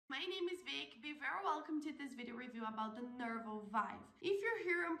My name is Vic. Be very welcome to this video review about the Nervo Vive. If you're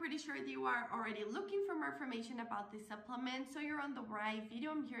here, I'm pretty sure that you are already looking for more information about this supplement, so you're on the right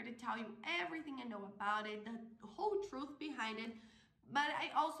video. I'm here to tell you everything I know about it, the whole truth behind it. But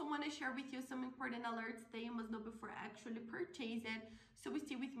I also want to share with you some important alerts that you must know before actually purchase it. So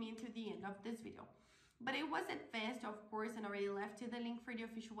stay with me until the end of this video. But it was advanced, of course, and already left you the link for the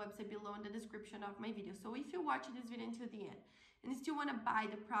official website below in the description of my video. So if you watch this video until the end and still want to buy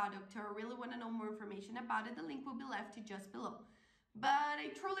the product or really want to know more information about it, the link will be left just below. But I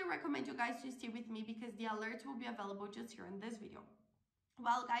truly recommend you guys to stay with me because the alerts will be available just here in this video.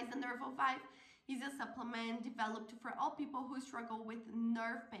 Well, guys, the Nervo Vive is a supplement developed for all people who struggle with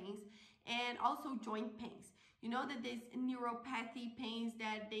nerve pains and also joint pains. You know that there's neuropathy pains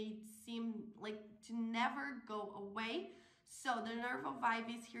that they seem like to never go away. So the Nervo Vive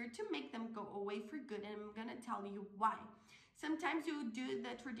is here to make them go away for good, and I'm gonna tell you why. Sometimes you do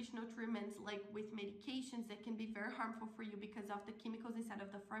the traditional treatments like with medications that can be very harmful for you because of the chemicals inside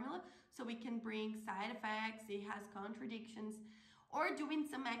of the formula. So it can bring side effects, it has contradictions, or doing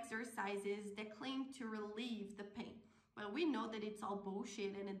some exercises that claim to relieve the pain. But we know that it's all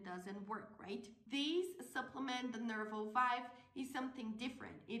bullshit and it doesn't work, right? This supplement, the Nervo Vive, is something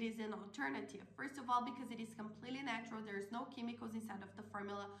different. It is an alternative. First of all, because it is completely natural, there's no chemicals inside of the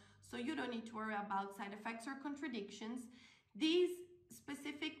formula, so you don't need to worry about side effects or contradictions. These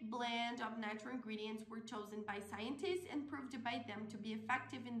specific blend of natural ingredients were chosen by scientists and proved by them to be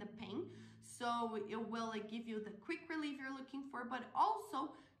effective in the pain. So it will give you the quick relief you're looking for, but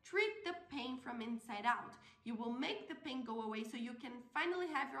also treat the pain from inside out. You will make the pain go away so you can finally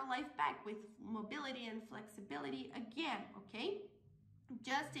have your life back with mobility and flexibility again, okay?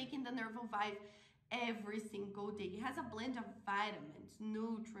 Just taking the Nervo Vive every single day. It has a blend of vitamins,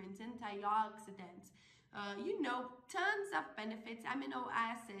 nutrients, antioxidants, tons of benefits, amino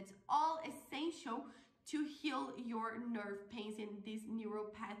acids, all essential to heal your nerve pains and these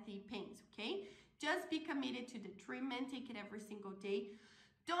neuropathy pains, okay? Just be committed to the treatment, take it every single day.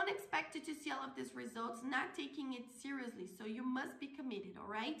 Don't expect to see all of these results not taking it seriously, so you must be committed,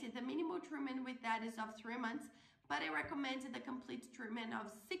 all right? The minimal treatment with that is of 3 months, but I recommend the complete treatment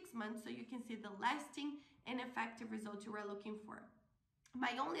of 6 months so you can see the lasting and effective results you are looking for.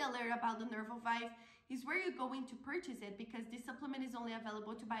 My only alert about the Nervo Vive is where you're going to purchase it, because this supplement is only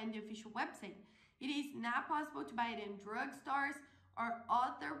available to buy on the official website. It is not possible to buy it in drugstores or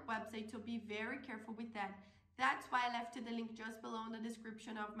other websites, so be very careful with that. That's why I left the link just below in the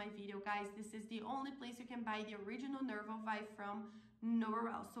description of my video, guys. This is the only place you can buy the original Nervo Vive from, nowhere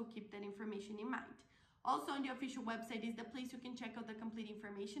else, so keep that information in mind. Also, on the official website is the place you can check out the complete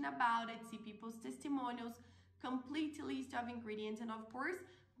information about it, see people's testimonials, complete list of ingredients, and of course,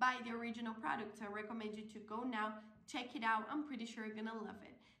 buy the original products. I recommend you to go now, check it out. I'm pretty sure you're gonna love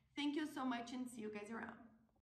it. Thank you so much and see you guys around.